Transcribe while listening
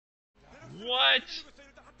What?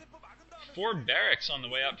 4 barracks on the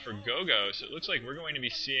way up for Gogo, so it looks like we're going to be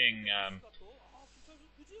seeing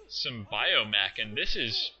some biomech, and this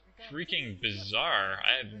is freaking bizarre.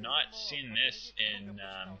 I have not seen this in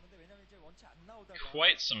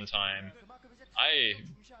quite some time. I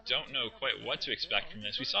don't know quite what to expect from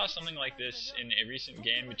this. We saw something like this in a recent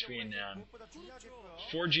game between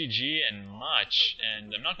 4GG and Much,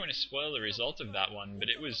 and I'm not going to spoil the result of that one, but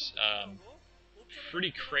it was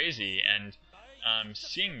pretty crazy, and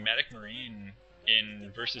seeing Medic Marine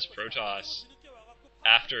in versus Protoss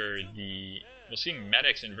after the... Well, seeing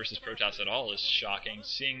medics in versus Protoss at all is shocking.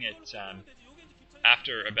 Seeing it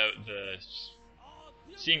after about the...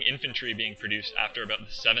 Seeing infantry being produced after about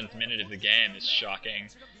the 7th minute of the game is shocking.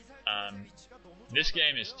 This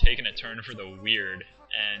game has taken a turn for the weird,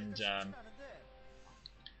 and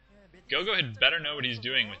Gogo had better know what he's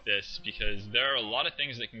doing with this, because there are a lot of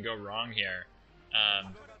things that can go wrong here.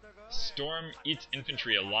 Storm eats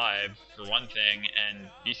infantry alive, for one thing, and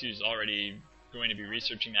Bisu's already going to be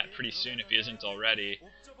researching that pretty soon if he isn't already.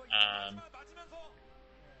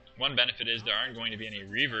 One benefit is there aren't going to be any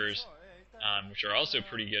Reavers, which are also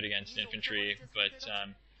pretty good against infantry, but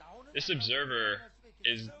this observer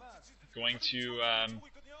is going to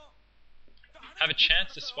have a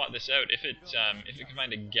chance to spot this out if it can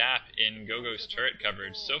find a gap in Gogo's turret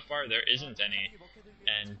coverage. So far there isn't any,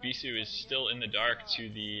 and Bisu is still in the dark to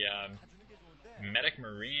the Medic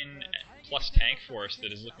Marine plus tank force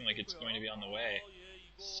that is looking like it's going to be on the way.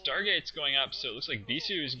 Stargate's going up, so it looks like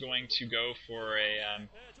Bisu is going to go for a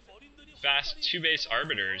fast 2-base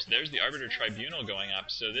Arbiters. There's the Arbiter Tribunal going up,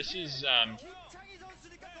 so this is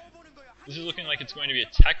looking like it's going to be a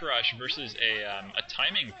tech rush versus a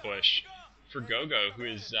timing push for Gogo, who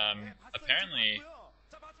is apparently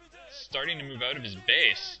starting to move out of his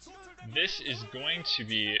base. This is going to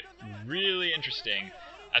be really interesting.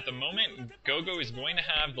 At the moment, Gogo is going to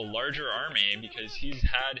have the larger army because he's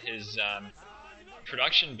had his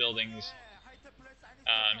production buildings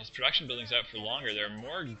out for longer. There are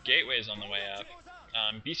more gateways on the way up.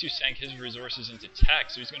 Bisu sank his resources into tech,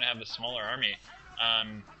 so he's going to have the smaller army.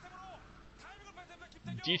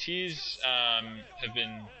 DTs have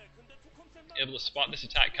been able to spot this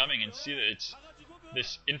attack coming and see that it's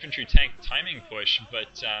this infantry tank timing push,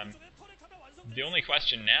 but the only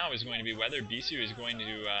question now is going to be whether Bisu is going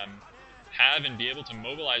to have and be able to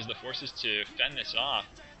mobilize the forces to fend this off.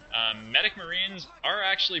 Medic Marines are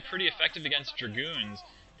actually pretty effective against Dragoons.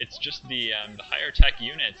 It's just the higher tech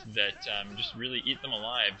units that just really eat them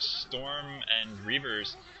alive. Storm and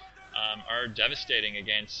Reavers are devastating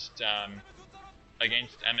against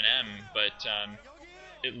M&M, but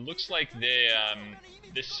it looks like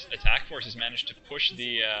this attack force has managed to push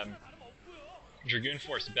the Dragoon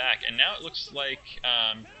force back, and now it looks like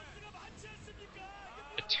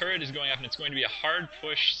a turret is going up, and it's going to be a hard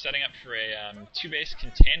push setting up for a 2-base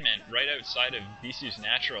containment right outside of Bisu's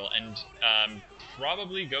natural, and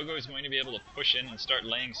probably Gogo is going to be able to push in and start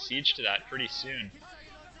laying siege to that pretty soon.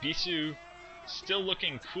 Bisu still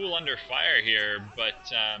looking cool under fire here,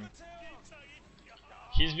 but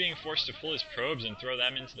he's being forced to pull his probes and throw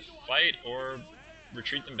them into the fight or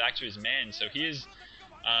retreat them back to his main, so he's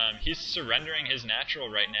surrendering his natural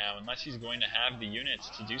right now unless he's going to have the units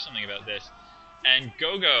to do something about this. And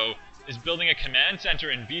Gogo is building a command center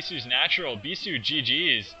in Bisu's natural. Bisu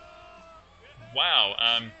GG's. Wow,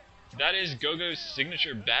 that is Gogo's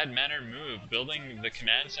signature bad manner move, building the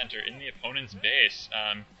command center in the opponent's base.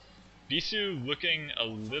 Bisu looking a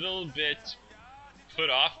little bit put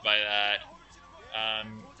off by that.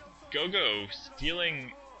 Gogo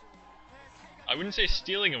stealing, I wouldn't say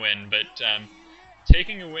stealing a win, but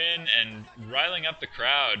taking a win and riling up the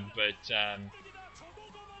crowd, but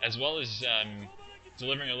as well as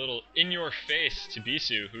delivering a little in-your-face to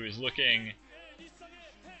Bisu, who is looking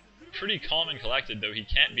pretty calm and collected, though he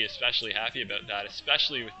can't be especially happy about that,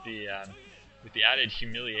 especially with the added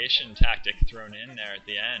humiliation tactic thrown in there at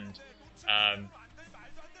the end.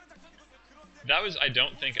 That was, I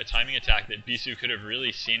don't think, a timing attack that Bisu could have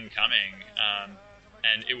really seen coming,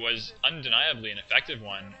 and it was undeniably an effective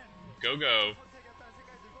one. Gogo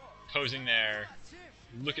posing there,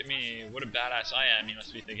 look at me, what a badass I am, he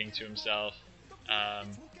must be thinking to himself,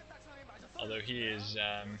 although he is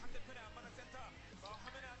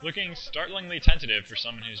looking startlingly tentative for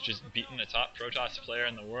someone who's just beaten the top Protoss player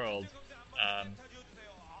in the world.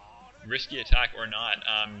 Risky attack or not.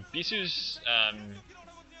 Bisu's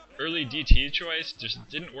early DT choice just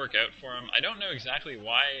didn't work out for him. I don't know exactly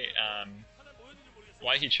why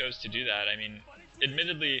he chose to do that. I mean,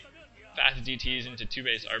 admittedly, fast DTs into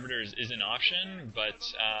 2-base Arbiters is an option,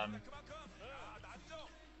 but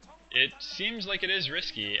it seems like it is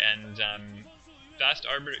risky, and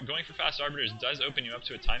going for fast arbiters does open you up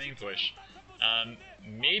to a timing push.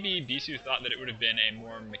 Maybe Bisu thought that it would have been a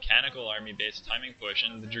more mechanical army-based timing push,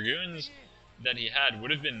 and the Dragoons that he had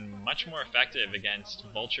would have been much more effective against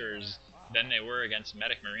Vultures than they were against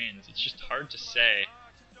Medic Marines. It's just hard to say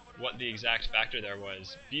what the exact factor there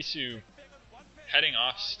was. Bisu heading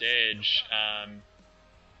off stage,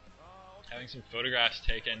 having some photographs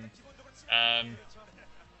taken,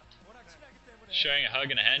 showing a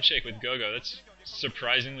hug and a handshake with Gogo. That's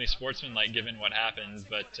surprisingly sportsmanlike given what happened,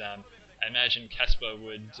 but I imagine Kespa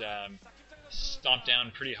would stomp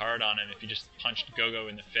down pretty hard on him if he just punched Gogo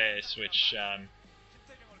in the face, which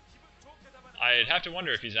I'd have to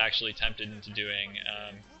wonder if he's actually tempted into doing.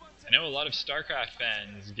 I know a lot of StarCraft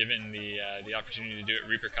fans, given the opportunity to do it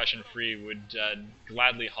repercussion-free, would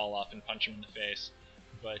gladly haul off and punch him in the face,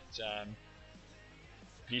 but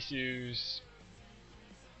Bisu's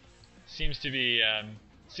seems to be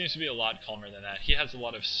a lot calmer than that. He has a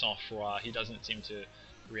lot of sang-froid. He doesn't seem to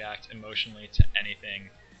react emotionally to anything.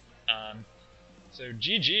 So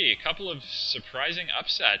GG, a couple of surprising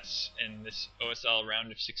upsets in this OSL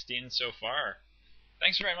round of 16 so far.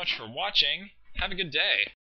 Thanks very much for watching. Have a good day.